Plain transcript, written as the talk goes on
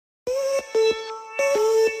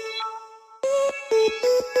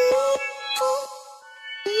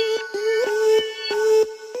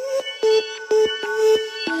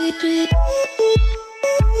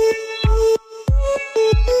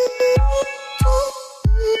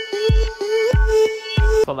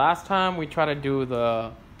So last time we tried to do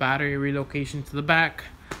the battery relocation to the back,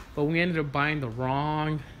 but we ended up buying the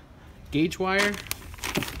wrong gauge wire.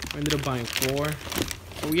 We ended up buying 4.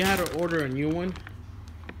 So we had to order a new one.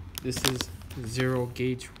 This is 0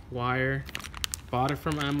 gauge wire. Bought it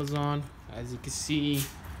from Amazon, as you can see.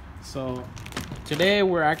 So today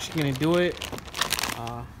we're actually gonna do it.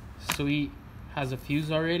 Sweet has a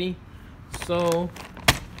fuse already, so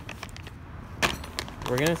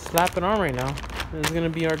we're gonna slap it on right now. This is gonna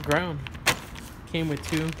be our ground. Came with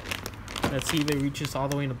 2. Let's see if it reaches all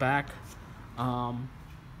the way in the back.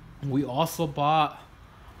 We also bought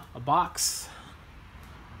a box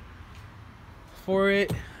for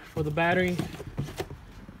it, for the battery.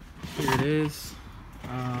 Here it is.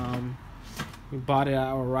 We bought it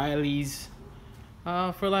at O'Reilly's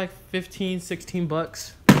for like 15-16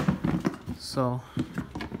 bucks. So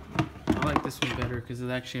I like this one better because it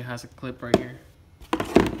actually has a clip right here.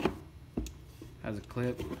 Has a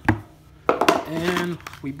clip. And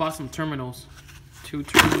we bought some terminals. 2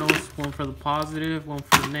 terminals, one for the positive, one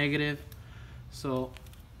for the negative. So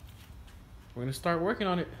we're gonna start working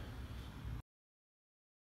on it.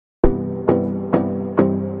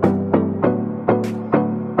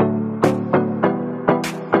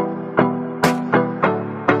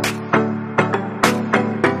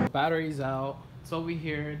 Battery's out. It's over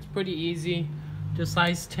here. It's pretty easy. Just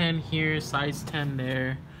size 10 here, size 10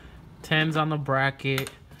 there. 10's on the bracket,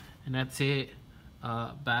 and that's it.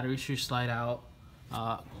 Battery should slide out.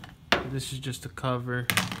 This is just a cover.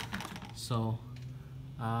 So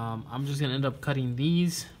I'm just gonna end up cutting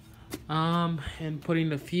these and putting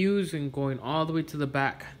the fuse and going all the way to the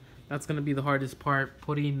back. That's gonna be the hardest part,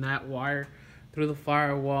 putting that wire through the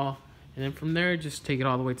firewall, and then from there just take it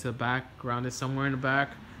all the way to the back, ground it somewhere in the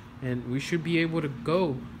back, and we should be able to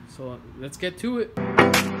go. So let's get to it.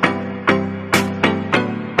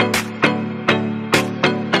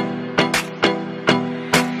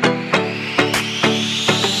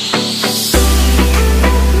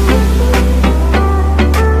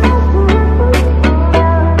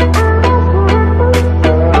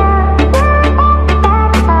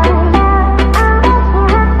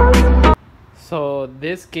 So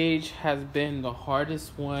this gauge has been the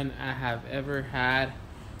hardest one I have ever had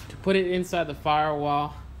to put it inside the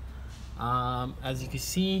firewall. As you can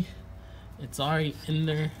see, it's already in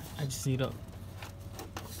there. I just need to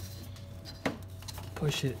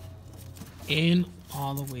push it in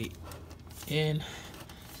all the way in.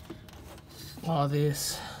 All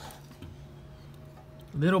this,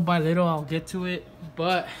 little by little, I'll get to it,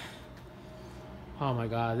 but oh my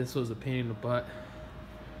god, this was a pain in the butt.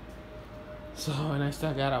 So, and I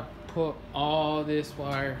still gotta put all this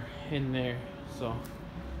wire in there. So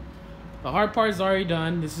the hard part is already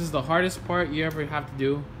done. This is the hardest part you ever have to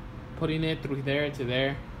do, putting it through there to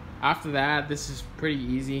there. After that, this is pretty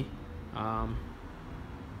easy.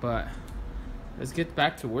 But let's get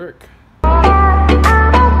back to work.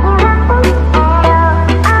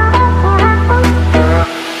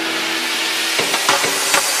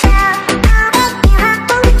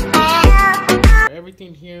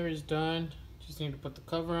 Everything here is done. Just need to put the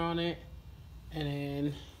cover on it, and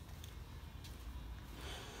then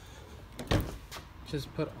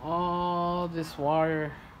just put all this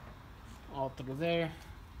wire all through there,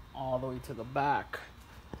 all the way to the back,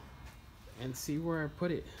 and see where I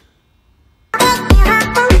put it.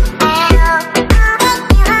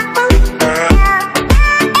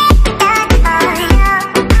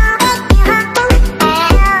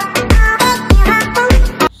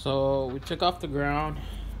 So we took off the ground.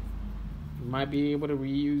 We might be able to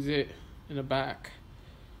reuse it in the back.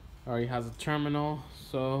 Already has a terminal,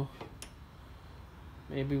 so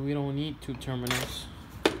maybe we don't need 2 terminals.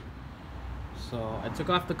 So I took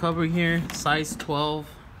off the cover here, size 12.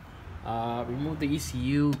 Removed the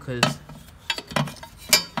ECU because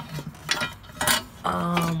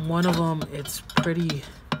one of them, it's pretty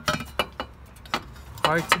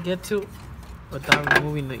hard to get to without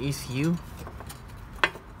removing the ECU.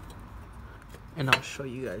 And I'll show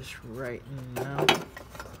you guys right now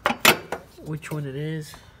which one it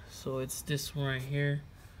is. So it's this one right here,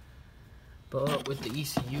 but with the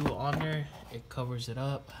ECU on there, it covers it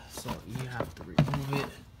up, so you have to remove it.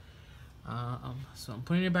 So I'm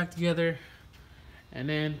putting it back together, and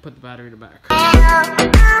then put the battery in the back.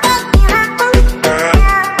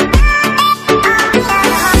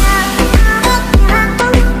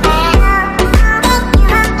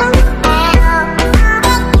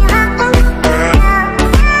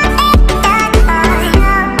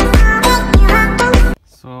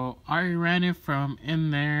 So I already ran it from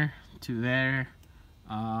in there to there.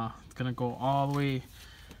 It's gonna go all the way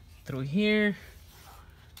through here.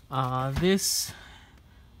 This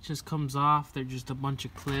just comes off. They're just a bunch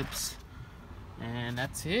of clips, and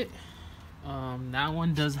that's it. That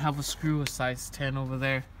one does have a screw, a size 10 over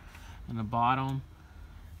there in the bottom,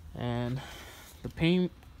 and the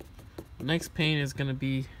next paint is gonna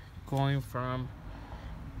be going from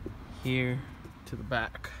here to the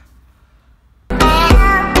back.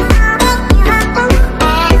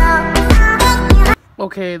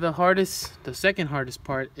 Okay, the second hardest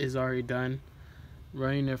part is already done.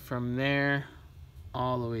 Running it from there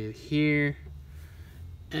all the way to here,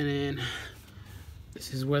 and then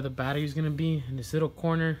this is where the battery is gonna be, in this little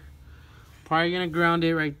corner. Probably gonna ground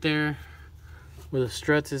it right there where the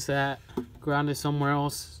struts is at. Ground it somewhere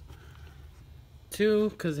else too,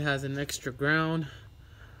 because it has an extra ground.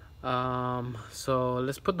 So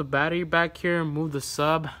let's put the battery back here and move the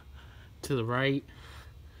sub to the right,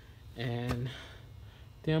 and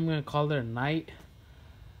then I'm gonna call it a night.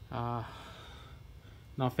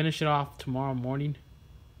 And I'll finish it off tomorrow morning.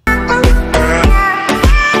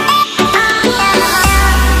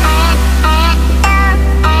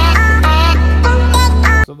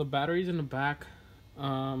 So the battery's in the back.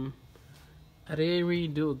 I didn't really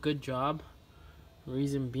do a good job. The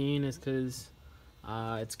reason being is because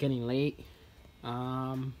it's getting late,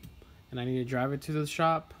 and I need to drive it to the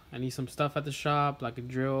shop. I need some stuff at the shop, like a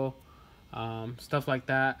drill, stuff like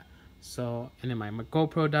that. So, and then my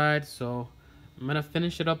GoPro died, so I'm gonna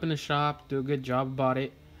finish it up in the shop, do a good job about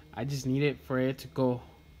it. I just need it for it to go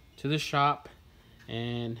to the shop,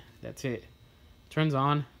 and that's it. Turns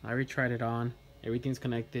on. I retried it on. Everything's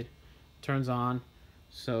connected. Turns on.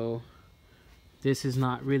 So this is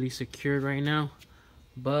not really secured right now,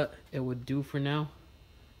 but it would do for now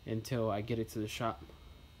until I get it to the shop.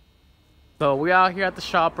 So we're out here at the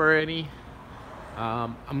shop already.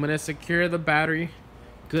 I'm gonna secure the battery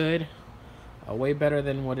good, way better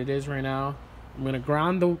than what it is right now. I'm gonna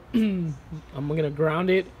ground the I'm gonna ground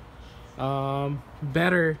it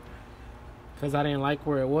better, because I didn't like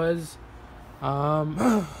where it was.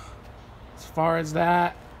 As far as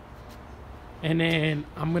that, and then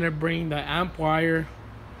I'm gonna bring the amp wire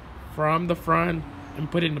from the front and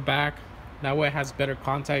put it in the back. That way it has better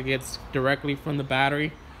contact, gets directly from the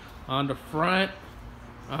battery. On the front,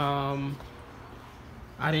 I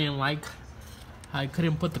didn't like, I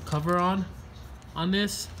couldn't put the cover on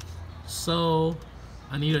this, so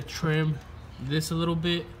I need to trim this a little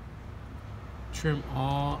bit, trim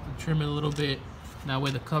it a little bit, that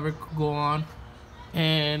way the cover could go on.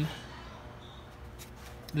 And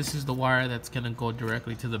this is the wire that's gonna go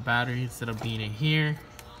directly to the battery instead of being in here.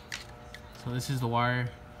 So this is the wire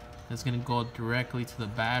that's gonna go directly to the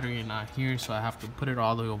battery and not here, so I have to put it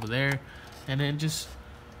all the way over there. And then just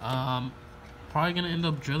probably gonna end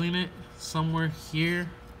up drilling it somewhere here,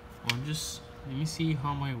 or just let me see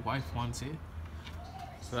how my wife wants it.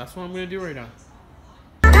 So that's what I'm gonna do right now.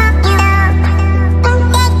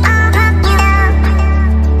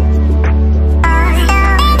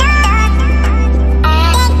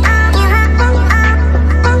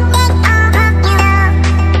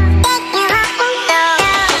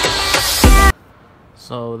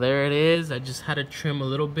 So there it is. I just had to trim a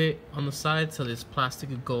little bit on the side so this plastic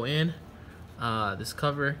could go in, this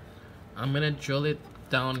cover. I'm gonna drill it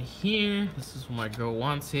down here. This is where my girl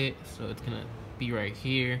wants it, so it's gonna be right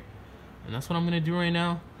here, and that's what I'm gonna do right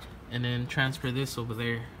now, and then transfer this over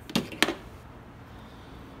there.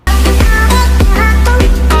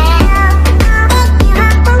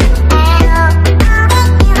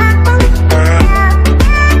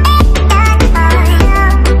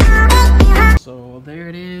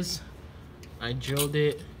 I drilled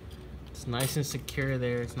it. It's nice and secure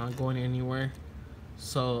there. It's not going anywhere.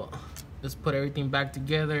 So let's put everything back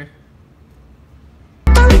together.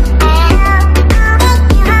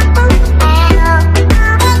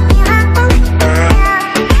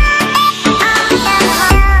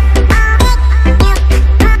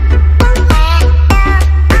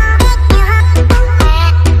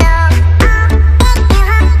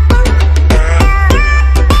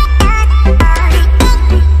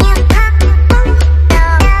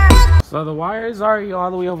 So the wire is already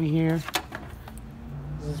all the way over here.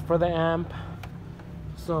 This is for the amp.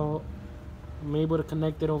 So I'm able to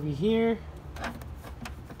connect it over here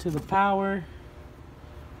to the power.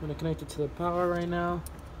 I'm gonna connect it to the power right now.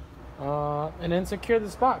 And then secure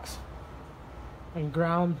this box and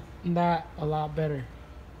ground that a lot better.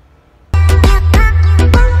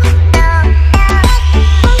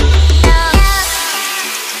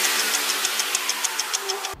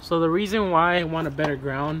 So the reason why I want a better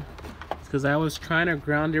ground is because I was trying to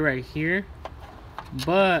ground it right here,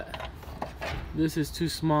 but this is too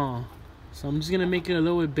small. So I'm just gonna make it a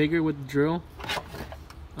little bit bigger with the drill,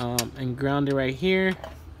 and ground it right here.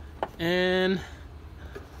 and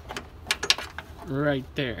right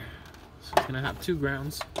there. So it's gonna have 2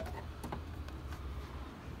 grounds.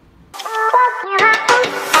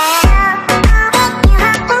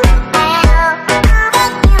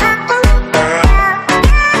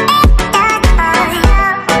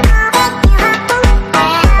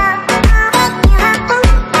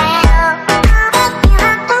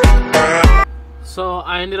 So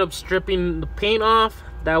I ended up stripping the paint off.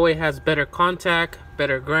 That way it has better contact,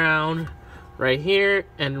 better ground right here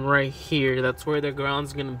and right here. That's where the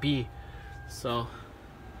ground's gonna be. So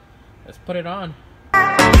let's put it on.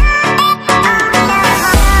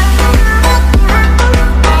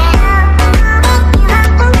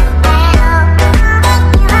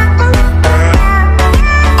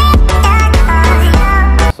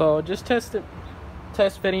 So just test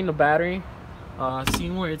fitting the battery,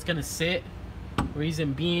 seeing where it's gonna sit.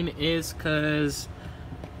 Reason being is because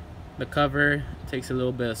the cover takes a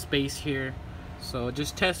little bit of space here. So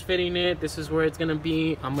just test fitting it. This is where it's gonna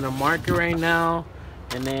be. I'm gonna mark it right now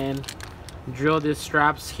and then drill these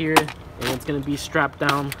straps here, and it's gonna be strapped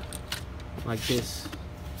down like this.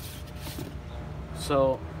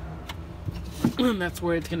 So that's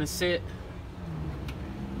where it's gonna sit.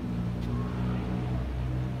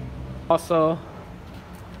 Also,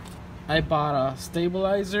 I bought a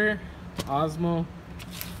stabilizer, Osmo,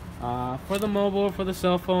 for the mobile, for the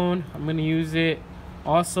cell phone. I'm gonna use it.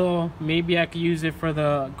 Also, maybe I could use it for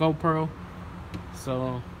the GoPro,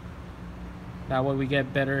 so that way we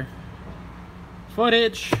get better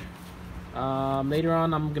footage. Later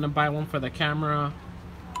on, I'm gonna buy one for the camera.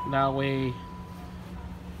 That way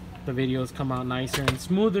the videos come out nicer and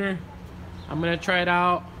smoother. I'm gonna try it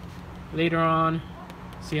out later on,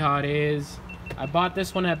 see how it is. I bought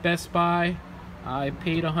this one at Best Buy. I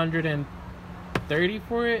paid $130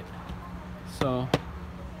 for it, so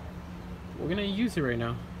we're gonna use it right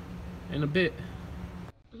now in a bit.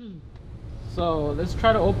 So let's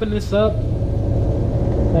try to open this up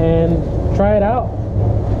and try it out,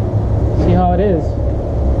 see how it is.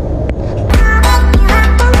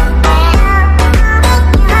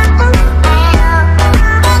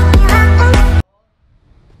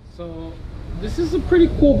 So this is a pretty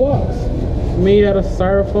cool box, made out of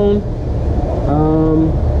styrofoam.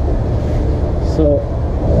 So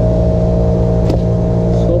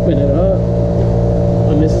let's open it up,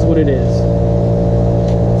 and this is what it is.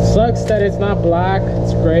 Sucks that it's not black,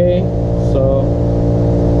 it's gray. So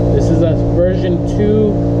this is a version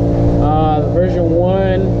 2. Version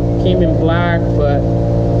 1 came in black, but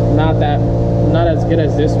not as good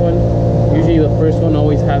as this one. Usually the first one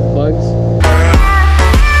always has bugs.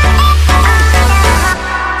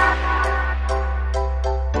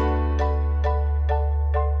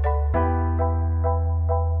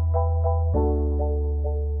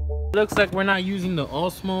 Looks like we're not using the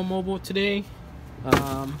Osmo Mobile today.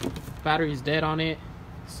 Battery's dead on it,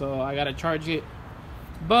 so I gotta charge it,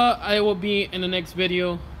 but I will be in the next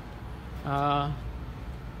video,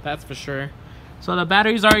 that's for sure. So the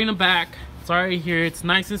battery's already in the back, it's already here, it's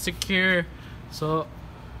nice and secure, so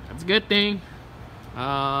that's a good thing.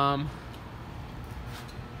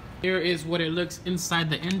 Here is what it looks inside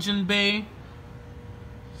the engine bay.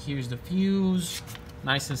 Here's the fuse,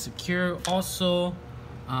 nice and secure also.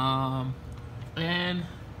 And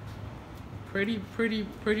pretty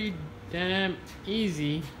damn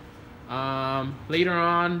easy. Later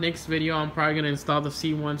on, next video, I'm probably gonna install the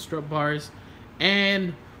C-One Strut Bars,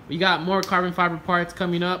 and we got more carbon fiber parts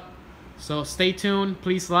coming up, so stay tuned.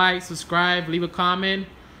 Please like, subscribe, leave a comment,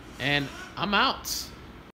 and I'm out.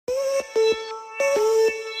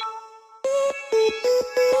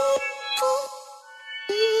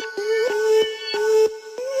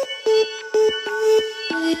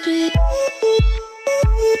 Beep.